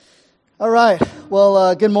All right.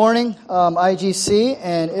 Well, good morning, IGC,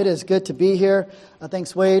 and it is good to be here.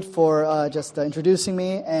 Thanks, Wade, for just introducing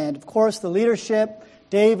me. And, of course, the leadership,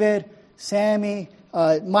 David, Sammy,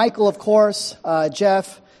 Michael, of course,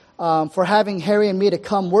 Jeff, for having Harry and me to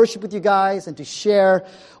come worship with you guys and to share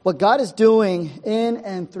what God is doing in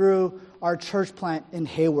and through our church plant in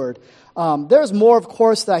Hayward. There's more, of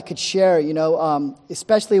course, that I could share,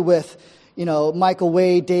 especially with Michael,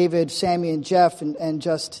 Wade, David, Sammy, and Jeff, and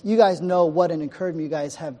just, you guys know what an encouragement you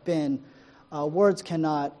guys have been. Words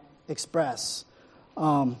cannot express.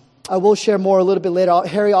 I will share more a little bit later.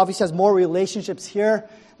 Harry obviously has more relationships here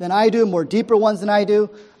than I do, more deeper ones than I do.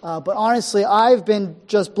 But honestly, I've been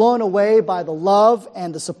just blown away by the love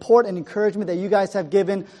and the support and encouragement that you guys have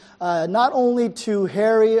given, not only to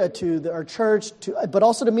Harry, our church, but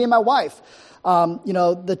also to me and my wife.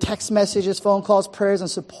 The text messages, phone calls, prayers, and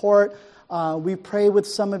support. We pray with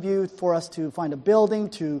some of you for us to find a building,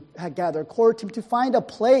 to gather a core team, to find a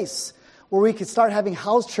place where we could start having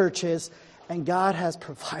house churches, and God has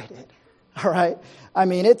provided. All right? I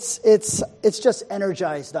mean, it's just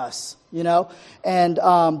energized us, And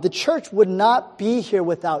the church would not be here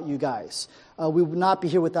without you guys. We would not be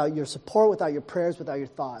here without your support, without your prayers, without your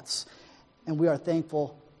thoughts. And we are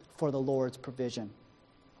thankful for the Lord's provision.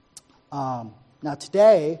 Now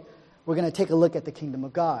today, we're going to take a look at the kingdom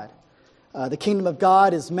of God. The kingdom of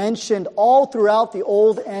God is mentioned all throughout the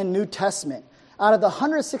Old and New Testament. Out of the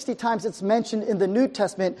 160 times it's mentioned in the New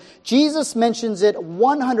Testament, Jesus mentions it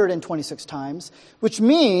 126 times, which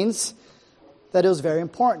means that it was very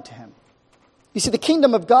important to him. You see, the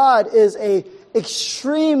kingdom of God is an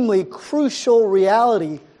extremely crucial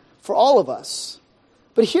reality for all of us.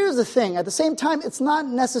 But here's the thing. At the same time, it's not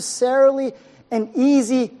necessarily an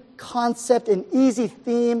easy concept, an easy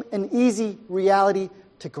theme, an easy reality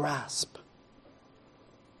to grasp.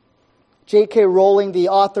 J.K. Rowling, the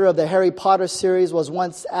author of the Harry Potter series, was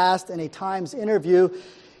once asked in a Times interview,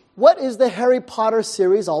 what is the Harry Potter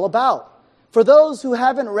series all about? For those who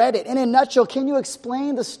haven't read it, in a nutshell, can you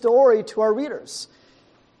explain the story to our readers?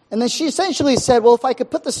 And then she essentially said, well, if I could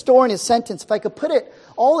put the story in a sentence, if I could put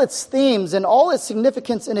all its themes and all its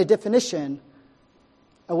significance in a definition,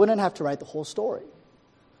 I wouldn't have to write the whole story.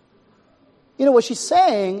 What she's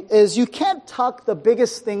saying is you can't tuck the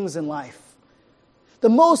biggest things in life, the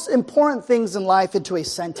most important things in life, into a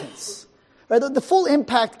sentence. Right? The full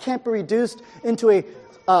impact can't be reduced into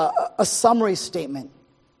a summary statement.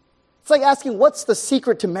 It's like asking, what's the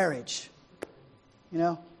secret to marriage?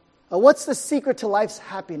 What's the secret to life's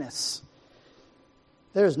happiness?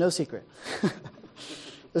 There is no secret.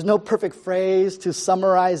 There's no perfect phrase to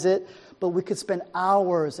summarize it, but we could spend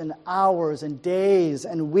hours and hours and days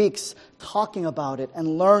and weeks talking about it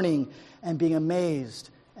and learning and being amazed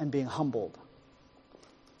and being humbled.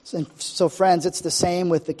 So friends, it's the same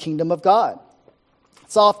with the kingdom of God.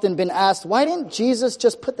 It's often been asked, why didn't Jesus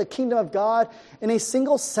just put the kingdom of God in a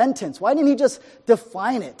single sentence? Why didn't he just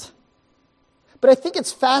define it? But I think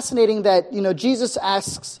it's fascinating that, Jesus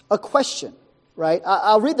asks a question, right?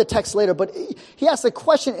 I'll read the text later, but he asks a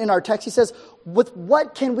question in our text. He says, with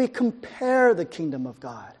what can we compare the kingdom of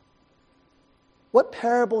God? What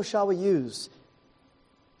parable shall we use?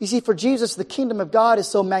 You see, for Jesus, the kingdom of God is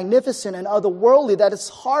so magnificent and otherworldly that it's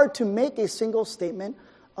hard to make a single statement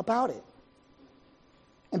about it.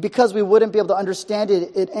 And because we wouldn't be able to understand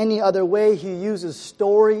it in any other way, he uses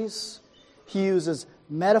stories, he uses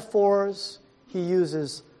metaphors, he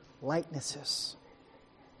uses likenesses.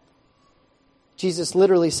 Jesus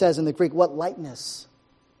literally says in the Greek, what likeness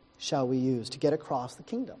shall we use to get across the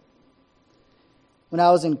kingdom? When I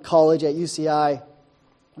was in college at UCI,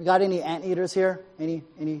 we got any anteaters here? Any?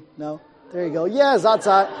 No? There you go. Yeah,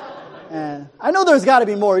 Zatzat. And I know there's got to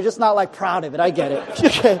be more. You're just not proud of it. I get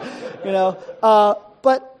it. Okay.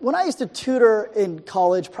 But when I used to tutor in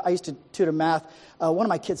college, I used to tutor math. One of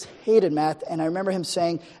my kids hated math, and I remember him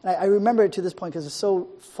saying, and I remember it to this point because it's so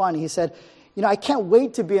funny. He said, I can't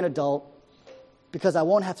wait to be an adult because I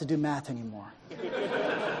won't have to do math anymore.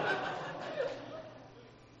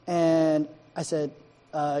 And I said,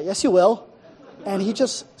 yes, you will. And he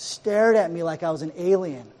just stared at me like I was an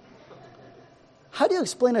alien. How do you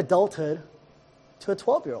explain adulthood to a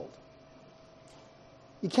 12-year-old?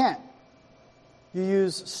 You can't. You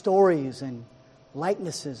use stories and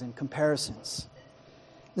likenesses and comparisons.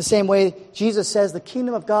 In the same way, Jesus says the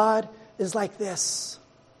kingdom of God is like this.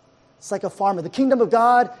 It's like a farmer. The kingdom of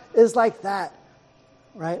God is like that.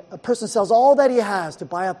 Right? A person sells all that he has to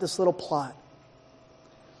buy up this little plot.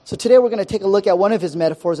 So today we're going to take a look at one of his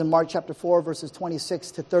metaphors in Mark chapter 4, verses 26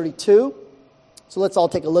 to 32. So let's all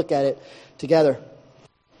take a look at it together.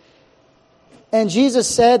 And Jesus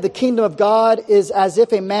said, the kingdom of God is as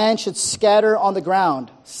if a man should scatter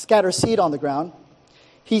seed on the ground.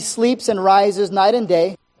 He sleeps and rises night and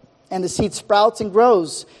day, and the seed sprouts and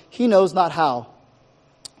grows. He knows not how.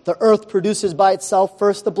 The earth produces by itself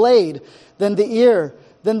first the blade, then the ear,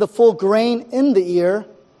 then the full grain in the ear.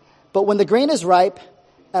 But when the grain is ripe,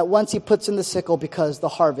 at once he puts in the sickle because the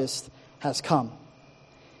harvest has come.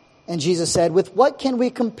 And Jesus said, with what can we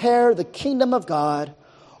compare the kingdom of God?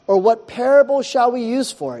 Or what parable shall we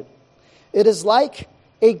use for it? It is like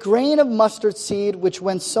a grain of mustard seed, which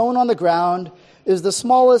when sown on the ground is the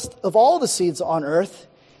smallest of all the seeds on earth.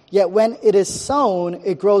 Yet when it is sown,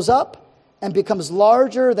 it grows up and becomes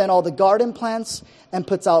larger than all the garden plants and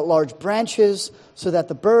puts out large branches so that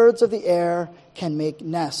the birds of the air can make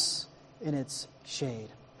nests in its shade.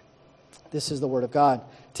 This is the word of God.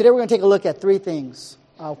 Today we're going to take a look at three things.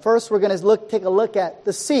 First, we're going to take a look at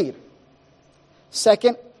the seed.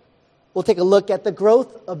 Second, we'll take a look at the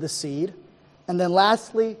growth of the seed. And then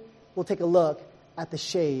lastly, we'll take a look at the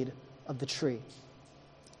shade of the tree.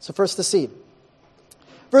 So first, the seed.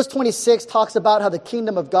 Verse 26 talks about how the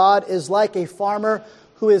kingdom of God is like a farmer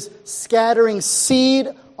who is scattering seed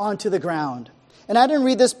onto the ground. And I didn't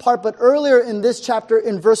read this part, but earlier in this chapter,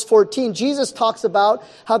 in verse 14, Jesus talks about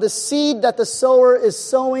how the seed that the sower is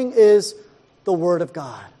sowing is the word of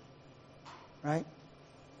God. Right?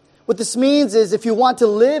 What this means is if you want to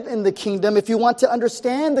live in the kingdom, if you want to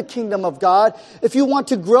understand the kingdom of God, if you want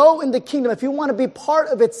to grow in the kingdom, if you want to be part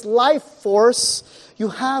of its life force, you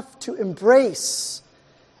have to embrace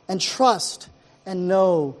and trust and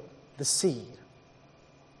know the seed,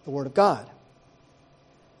 the word of God.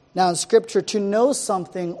 Now in Scripture, to know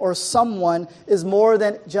something or someone is more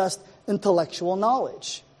than just intellectual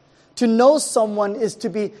knowledge. To know someone is to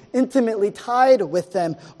be intimately tied with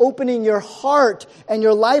them, opening your heart and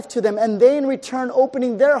your life to them, and they in return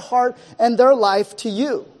opening their heart and their life to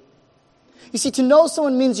you. You see, to know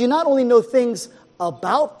someone means you not only know things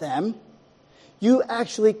about them, you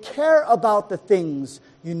actually care about the things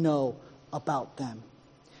you know about them.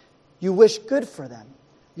 You wish good for them.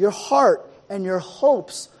 Your heart and your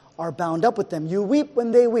hopes are bound up with them. You weep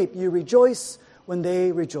when they weep. You rejoice when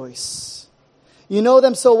they rejoice. You know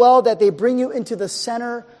them so well that they bring you into the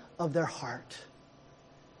center of their heart.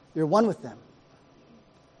 You're one with them.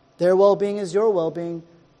 Their well-being is your well-being.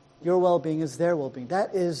 Your well-being is their well-being.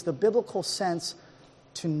 That is the biblical sense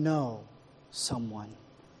to know someone.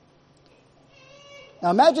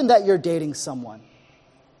 Now imagine that you're dating someone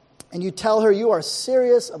and you tell her you are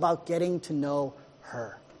serious about getting to know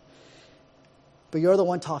her. But you're the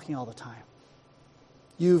one talking all the time.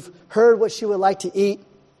 You've heard what she would like to eat,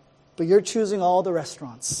 but you're choosing all the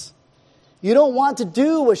restaurants. You don't want to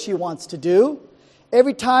do what she wants to do.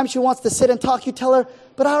 Every time she wants to sit and talk, you tell her,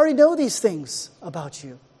 but I already know these things about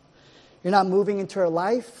you. You're not moving into her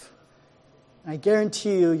life. I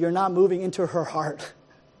guarantee you, you're not moving into her heart.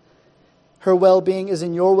 Her well-being is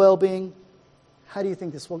in your well-being. How do you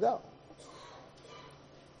think this will go?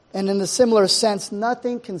 And in a similar sense,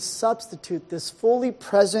 nothing can substitute this fully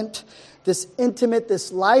present, this intimate,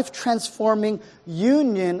 this life-transforming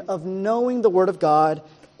union of knowing the Word of God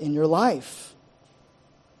in your life.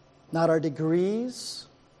 Not our degrees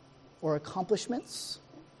or accomplishments,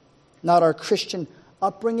 not our Christian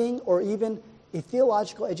upbringing or even a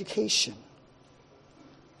theological education.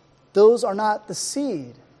 Those are not the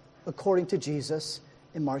seed, according to Jesus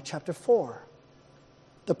in Mark chapter 4.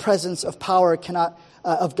 The presence of power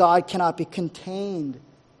of God cannot be contained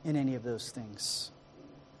in any of those things.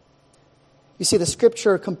 You see, the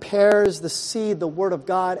Scripture compares the seed, the Word of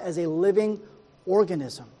God, as a living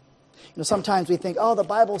organism. You know, sometimes we think, oh, the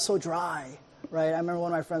Bible's so dry, right? I remember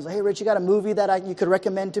one of my friends like, hey, Rich, you got a movie that you could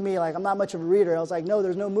recommend to me? Like, I'm not much of a reader. I was like, no,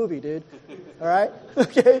 there's no movie, dude. All right?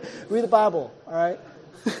 Okay? Read the Bible, all right?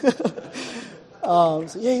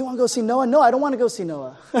 So, yeah, you want to go see Noah? No, I don't want to go see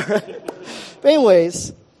Noah. All right? But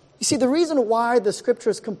anyways, you see, the reason why the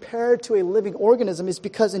Scripture is compared to a living organism is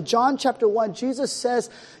because in John chapter 1,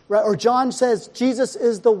 John says, Jesus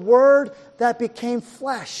is the Word that became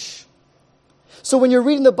flesh. So when you're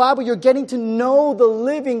reading the Bible, you're getting to know the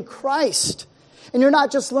living Christ. And you're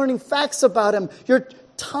not just learning facts about Him. You're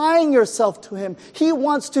tying yourself to Him. He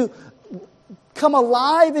wants to come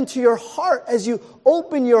alive into your heart as you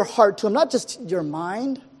open your heart to Him, not just your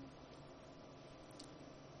mind.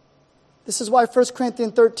 This is why 1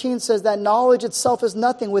 Corinthians 13 says that knowledge itself is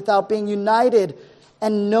nothing without being united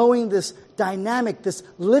and knowing this dynamic, this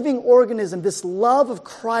living organism, this love of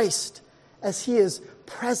Christ as He is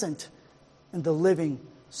present in the living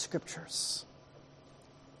Scriptures.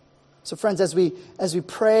 So friends, as we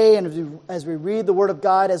pray and as we read the Word of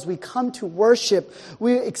God, as we come to worship,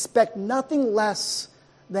 we expect nothing less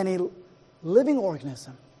than a living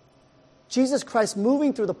organism. Jesus Christ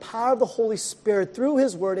moving through the power of the Holy Spirit through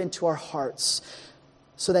His Word into our hearts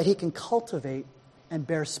so that He can cultivate and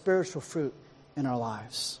bear spiritual fruit in our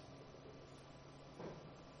lives.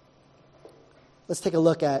 Let's take a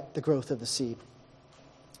look at the growth of the seed.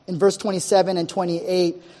 In verse 27 and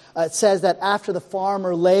 28, it says that after the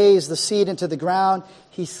farmer lays the seed into the ground,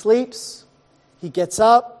 he sleeps, he gets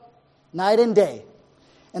up night and day.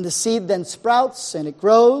 And the seed then sprouts and it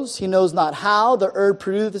grows. He knows not how. The herb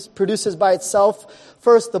produces by itself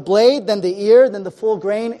first the blade, then the ear, then the full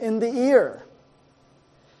grain in the ear.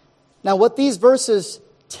 Now what these verses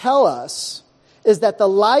tell us is that the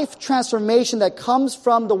life transformation that comes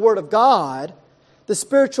from the Word of God, the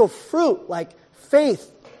spiritual fruit like faith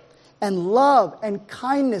and love and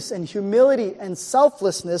kindness and humility and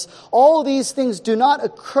selflessness, all these things do not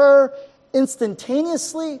occur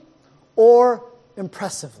instantaneously or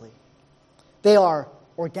impressively. They are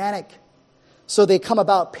organic, so they come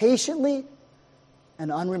about patiently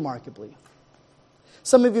and unremarkably.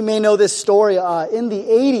 Some of you may know this story. In the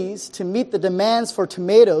 80s, to meet the demands for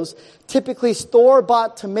tomatoes, typically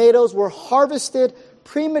store-bought tomatoes were harvested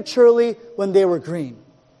prematurely when they were green,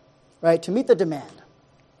 right, to meet the demand.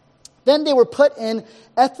 Then they were put in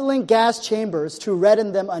ethylene gas chambers to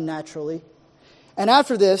redden them unnaturally. And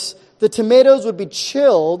after this, the tomatoes would be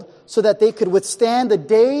chilled so that they could withstand the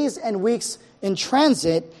days and weeks in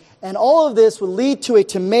transit. And all of this would lead to a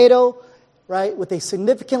tomato, right, with a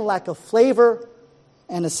significant lack of flavor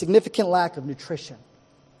and a significant lack of nutrition.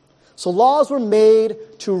 So laws were made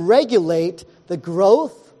to regulate the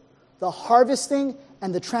growth, the harvesting,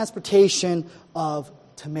 and the transportation of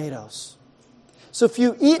tomatoes. So if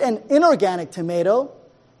you eat an inorganic tomato,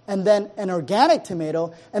 and then an organic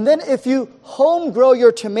tomato, and then if you home grow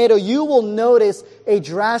your tomato, you will notice a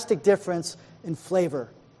drastic difference in flavor.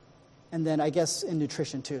 And then I guess in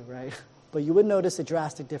nutrition too, right? But you would notice a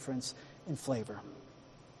drastic difference in flavor.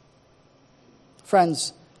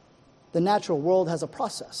 Friends, the natural world has a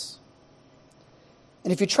process.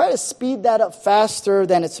 And if you try to speed that up faster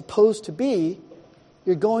than it's supposed to be,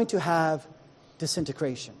 you're going to have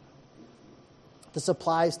disintegration. This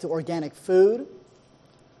applies to organic food.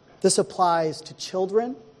 This applies to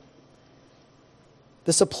children.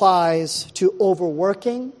 This applies to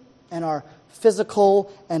overworking and our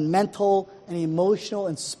physical and mental and emotional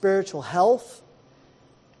and spiritual health.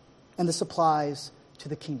 And this applies to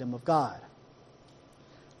the kingdom of God.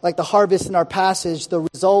 Like the harvest in our passage, the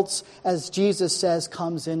results, as Jesus says,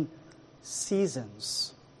 comes in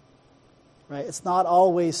seasons. Right? It's not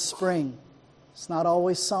always spring. It's not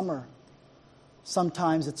always summer.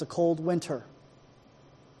 Sometimes it's a cold winter.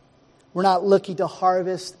 We're not looking to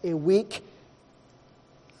harvest a week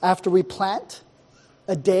after we plant,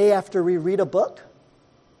 a day after we read a book,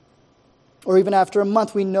 or even after a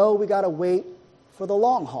month. We know we got to wait for the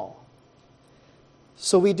long haul.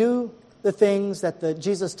 So we do the things that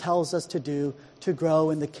Jesus tells us to do to grow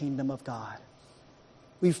in the kingdom of God.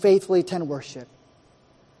 We faithfully attend worship.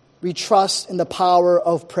 We trust in the power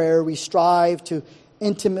of prayer. We strive to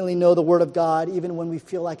intimately know the Word of God, even when we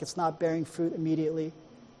feel like it's not bearing fruit immediately.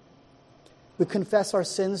 We confess our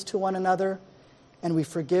sins to one another, and we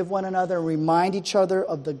forgive one another and remind each other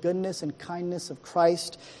of the goodness and kindness of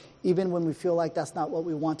Christ, even when we feel like that's not what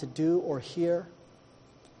we want to do or hear.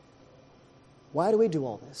 Why do we do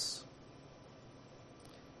all this?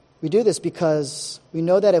 We do this because we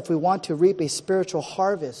know that if we want to reap a spiritual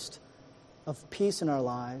harvest of peace in our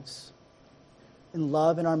lives, in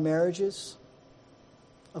love in our marriages,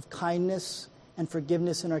 of kindness and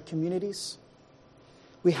forgiveness in our communities,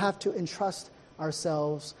 we have to entrust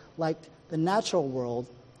ourselves, like the natural world,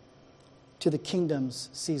 to the kingdom's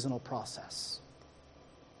seasonal process.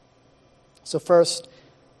 So first,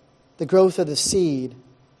 the growth of the seed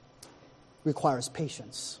requires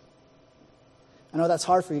patience. I know that's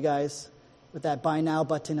hard for you guys with that buy now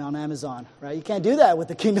button on Amazon, right? You can't do that with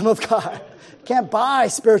the kingdom of God. You can't buy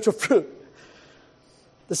spiritual fruit.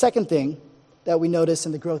 The second thing that we notice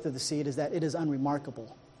in the growth of the seed is that it is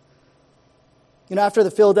unremarkable. You know, after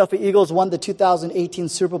the Philadelphia Eagles won the 2018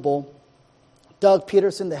 Super Bowl, Doug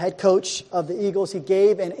Peterson, the head coach of the Eagles, he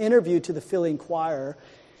gave an interview to the Philly Inquirer,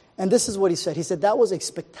 and this is what he said. He said, "That was a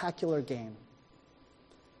spectacular game,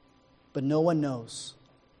 but no one knows.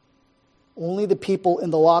 Only the people in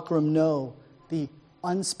the locker room know the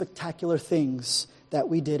unspectacular things that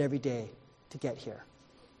we did every day to get here.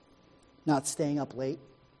 Not staying up late,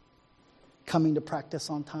 coming to practice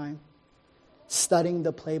on time, studying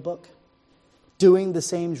the playbook, doing the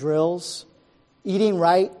same drills, eating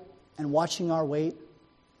right and watching our weight,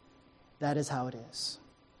 that is how it is.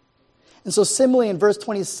 And so similarly in verse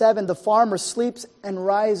 27, the farmer sleeps and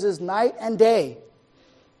rises night and day.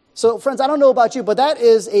 So friends, I don't know about you, but that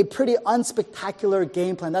is a pretty unspectacular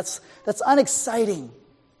game plan. That's unexciting.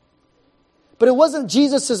 But it wasn't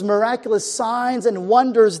Jesus' miraculous signs and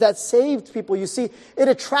wonders that saved people. You see, it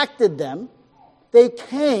attracted them. They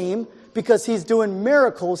came because he's doing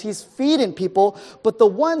miracles. He's feeding people. But the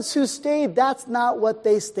ones who stayed, that's not what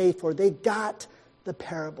they stayed for. They got the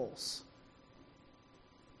parables.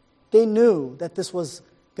 They knew that this was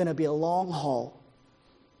going to be a long haul.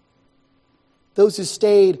 Those who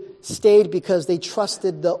stayed because they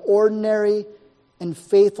trusted the ordinary and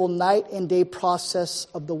faithful night and day process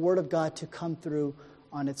of the Word of God to come through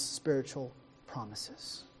on its spiritual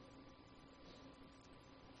promises.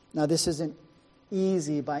 Now, this isn't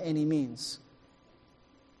easy by any means,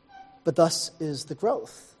 but thus is the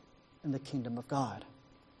growth in the kingdom of God.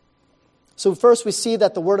 So first we see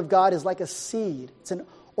that the Word of God is like a seed. It's an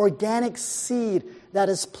organic seed that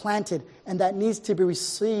is planted and that needs to be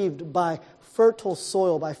received by fertile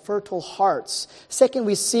soil, by fertile hearts. Second,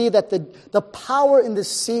 we see that the power in the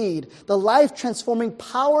seed, the life-transforming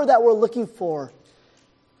power that we're looking for,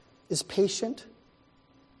 is patient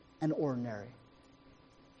and ordinary.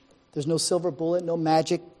 There's no silver bullet, no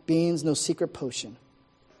magic beans, no secret potion.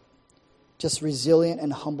 Just resilient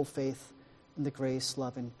and humble faith in the grace,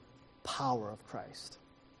 love, and power of Christ.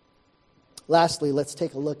 Lastly, let's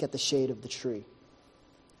take a look at the shade of the tree.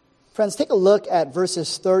 Friends, take a look at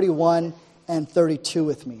verses 31 and 32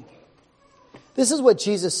 with me. This is what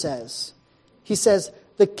Jesus says. He says,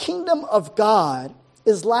 "The kingdom of God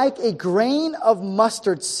is like a grain of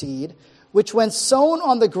mustard seed, which when sown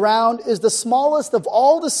on the ground is the smallest of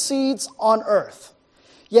all the seeds on earth.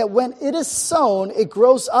 Yet when it is sown, it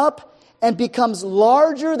grows up and becomes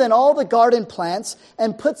larger than all the garden plants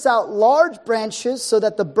and puts out large branches so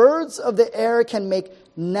that the birds of the air can make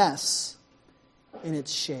nests in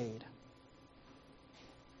its shade."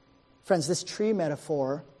 Friends, this tree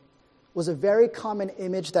metaphor was a very common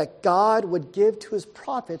image that God would give to his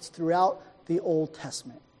prophets throughout the Old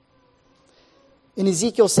Testament. In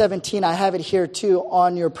Ezekiel 17, I have it here too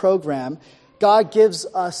on your program, God gives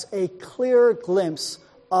us a clear glimpse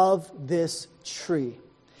of this tree.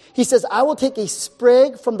 He says, "I will take a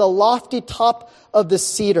sprig from the lofty top of the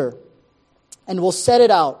cedar and will set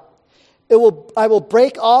it out. I will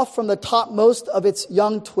break off from the topmost of its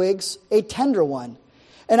young twigs a tender one,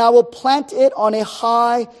 and I will plant it on a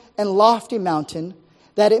high and lofty mountain,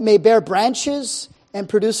 that it may bear branches and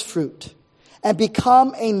produce fruit, and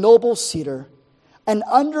become a noble cedar. And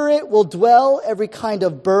under it will dwell every kind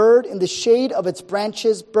of bird. In the shade of its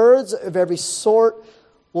branches, birds of every sort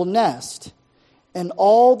will nest. And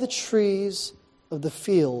all the trees of the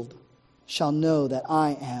field shall know that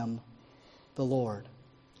I am the Lord."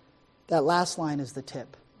 That last line is the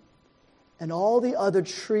tip. "And all the other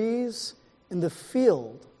trees in the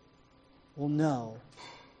field will know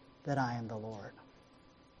that I am the Lord."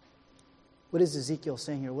 What is Ezekiel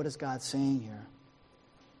saying here? What is God saying here?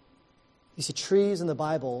 You see, trees in the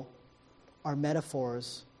Bible are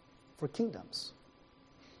metaphors for kingdoms.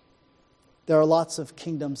 There are lots of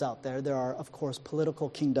kingdoms out there. There are, of course, political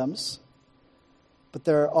kingdoms, but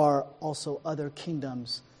there are also other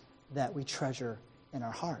kingdoms that we treasure in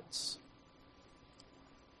our hearts.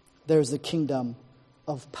 There's the kingdom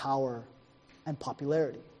of power and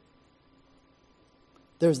popularity.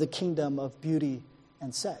 There's the kingdom of beauty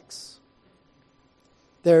and sex.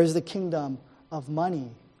 There is the kingdom of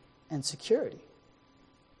money and security.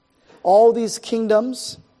 All these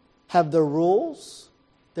kingdoms have their rules,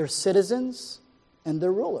 their citizens, and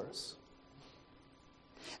their rulers.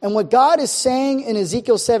 And what God is saying in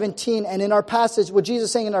Ezekiel 17 and in our passage, what Jesus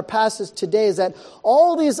is saying in our passage today is that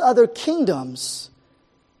all these other kingdoms,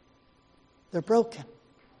 they're broken.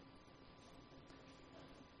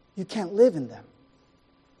 You can't live in them.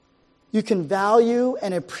 You can value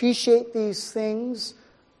and appreciate these things,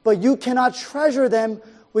 but you cannot treasure them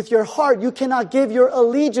with your heart. You cannot give your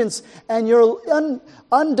allegiance and your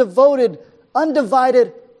undivided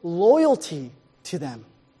loyalty to them.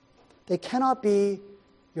 They cannot be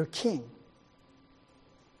your king.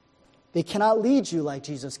 They cannot lead you like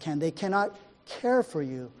Jesus can. They cannot care for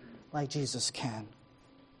you like Jesus can.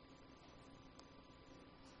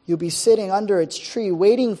 You'll be sitting under its tree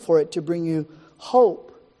waiting for it to bring you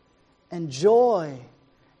hope and joy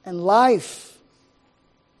and life.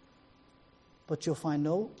 But you'll find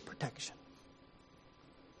no protection.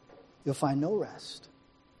 You'll find no rest.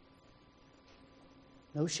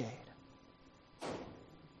 No shade.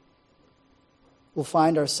 We'll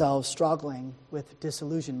find ourselves struggling with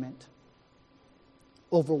disillusionment,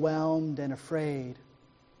 overwhelmed and afraid,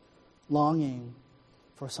 longing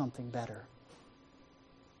for something better.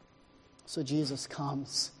 So Jesus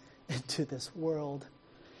comes into this world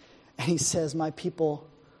and he says, my people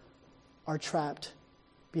are trapped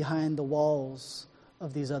behind the walls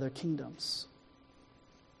of these other kingdoms.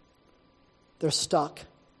 They're stuck,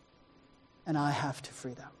 and I have to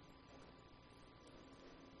free them.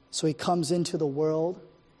 So he comes into the world,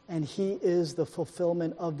 and he is the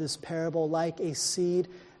fulfillment of this parable, like a seed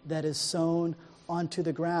that is sown onto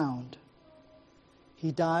the ground.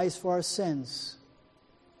 He dies for our sins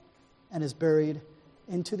and is buried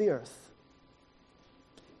into the earth.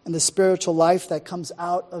 And the spiritual life that comes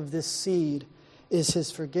out of this seed is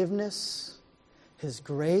his forgiveness, his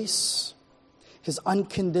grace, his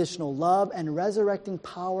unconditional love, and resurrecting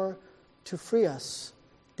power to free us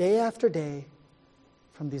day after day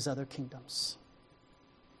from these other kingdoms.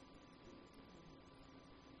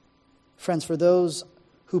 Friends, for those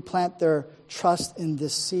who plant their trust in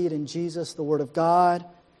this seed in Jesus, the Word of God,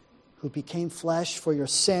 who became flesh for your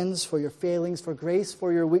sins, for your failings, for grace,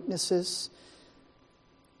 for your weaknesses,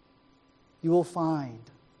 you will find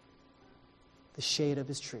the shade of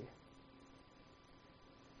his tree.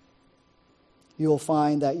 You will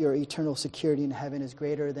find that your eternal security in heaven is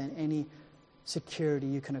greater than any security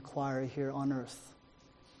you can acquire here on earth.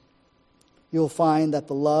 You'll find that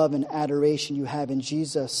the love and adoration you have in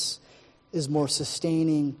Jesus is more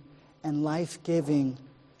sustaining and life-giving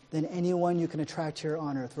than anyone you can attract here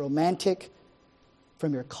on earth. Romantic,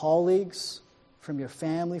 from your colleagues, from your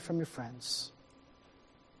family, from your friends.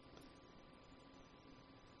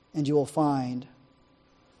 And you will find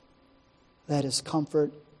that his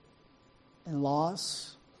comfort in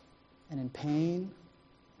loss and in pain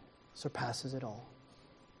surpasses it all.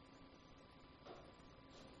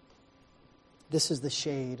 This is the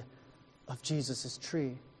shade of Jesus'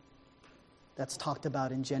 tree that's talked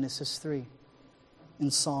about in Genesis 3,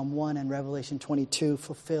 in Psalm 1 and Revelation 22,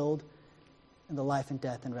 fulfilled in the life and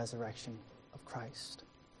death and resurrection of Christ.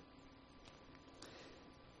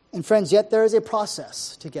 And friends, yet there is a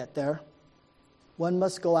process to get there. One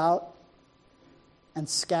must go out and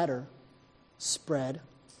scatter, spread,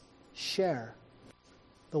 share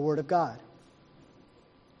the Word of God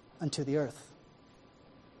unto the earth.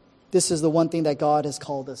 This is the one thing that God has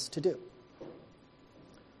called us to do.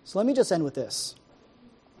 So let me just end with this.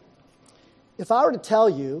 If I were to tell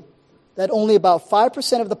you that only about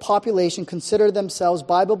 5% of the population consider themselves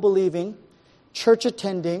Bible-believing,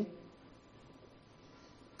 church-attending,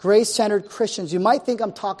 grace-centered Christians, you might think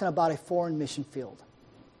I'm talking about a foreign mission field.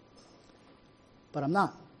 But I'm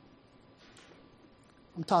not.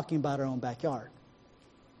 I'm talking about our own backyard.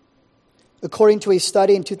 According to a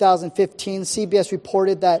study in 2015, CBS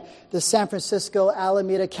reported that the San Francisco,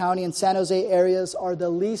 Alameda County, and San Jose areas are the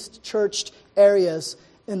least churched areas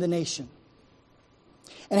in the nation.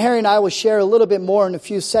 And Harry and I will share a little bit more in a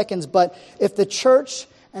few seconds, but if the church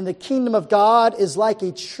and the kingdom of God is like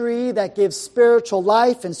a tree that gives spiritual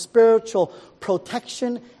life and spiritual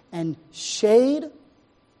protection and shade,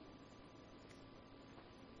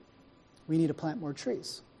 we need to plant more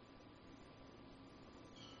trees.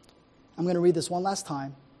 I'm going to read this one last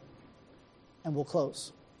time, and we'll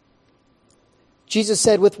close. Jesus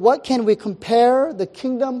said, "With what can we compare the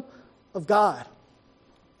kingdom of God?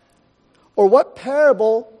 Or what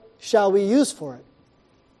parable shall we use for it?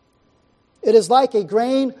 It is like a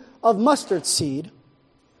grain of mustard seed,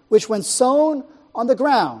 which when sown on the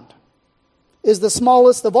ground is the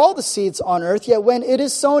smallest of all the seeds on earth. Yet when it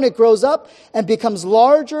is sown, it grows up and becomes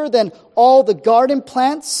larger than all the garden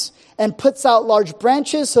plants and puts out large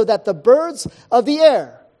branches so that the birds of the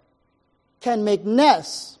air can make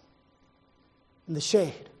nests in the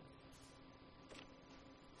shade."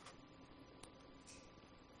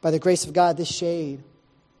 By the grace of God, this shade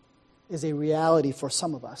is a reality for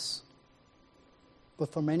some of us.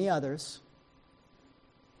 But for many others,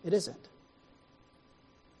 it isn't.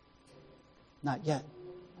 Not yet.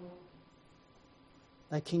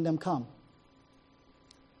 Thy kingdom come.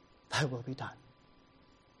 Thy will be done.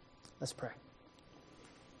 Let's pray.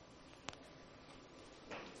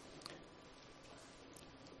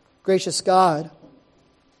 Gracious God,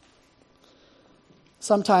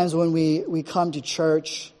 sometimes when we come to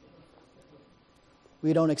church,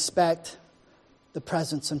 we don't expect the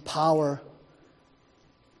presence and power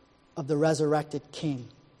of the resurrected King.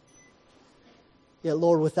 Yet,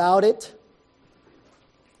 Lord, without it,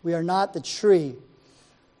 we are not the tree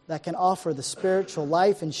that can offer the spiritual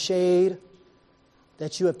life and shade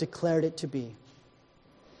that you have declared it to be.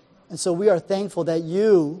 And so we are thankful that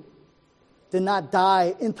you did not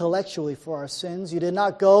die intellectually for our sins. You did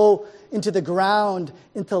not go into the ground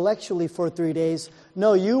intellectually for 3 days.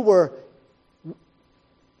 No, you were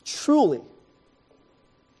truly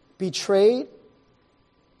betrayed.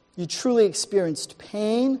 You truly experienced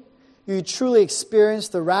pain. You truly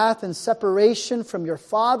experienced the wrath and separation from your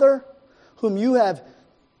Father, whom you have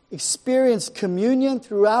experienced communion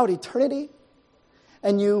throughout eternity.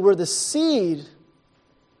 And you were the seed,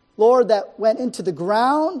 Lord, that went into the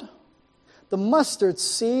ground, the mustard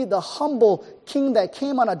seed, the humble king that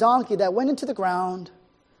came on a donkey that went into the ground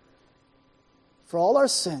for all our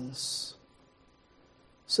sins,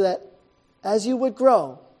 so that as you would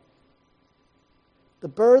grow, the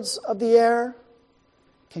birds of the air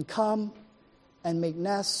can come and make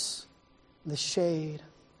nests in the shade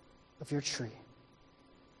of your tree.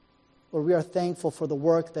 Lord, we are thankful for the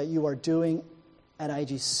work that you are doing at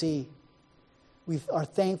IGC. We are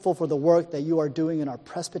thankful for the work that you are doing in our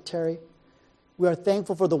presbytery. We are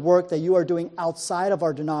thankful for the work that you are doing outside of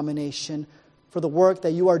our denomination, for the work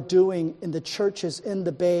that you are doing in the churches in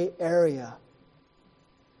the Bay Area.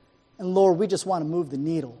 And Lord, we just want to move the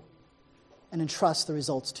needle and entrust the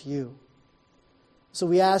results to you. So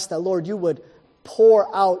we ask that, Lord, you would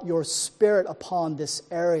pour out your Spirit upon this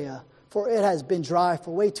area, for it has been dry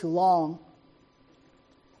for way too long.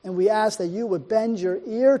 And we ask that you would bend your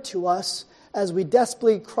ear to us as we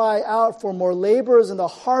desperately cry out for more laborers in the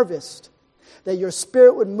harvest, that your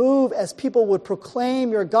Spirit would move as people would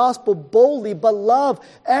proclaim your gospel boldly, but love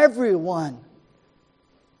everyone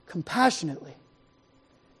compassionately,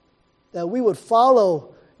 that we would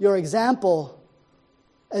follow your example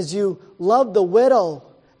as you loved the widow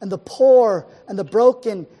and the poor and the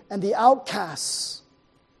broken and the outcasts,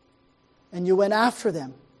 and you went after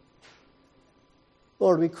them.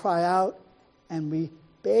 Lord, we cry out and we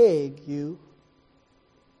beg you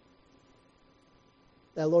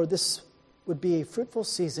that, Lord, this would be a fruitful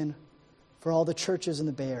season for all the churches in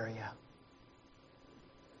the Bay Area.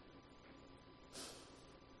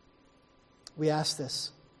 We ask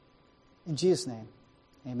this in Jesus' name.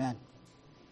 Amen.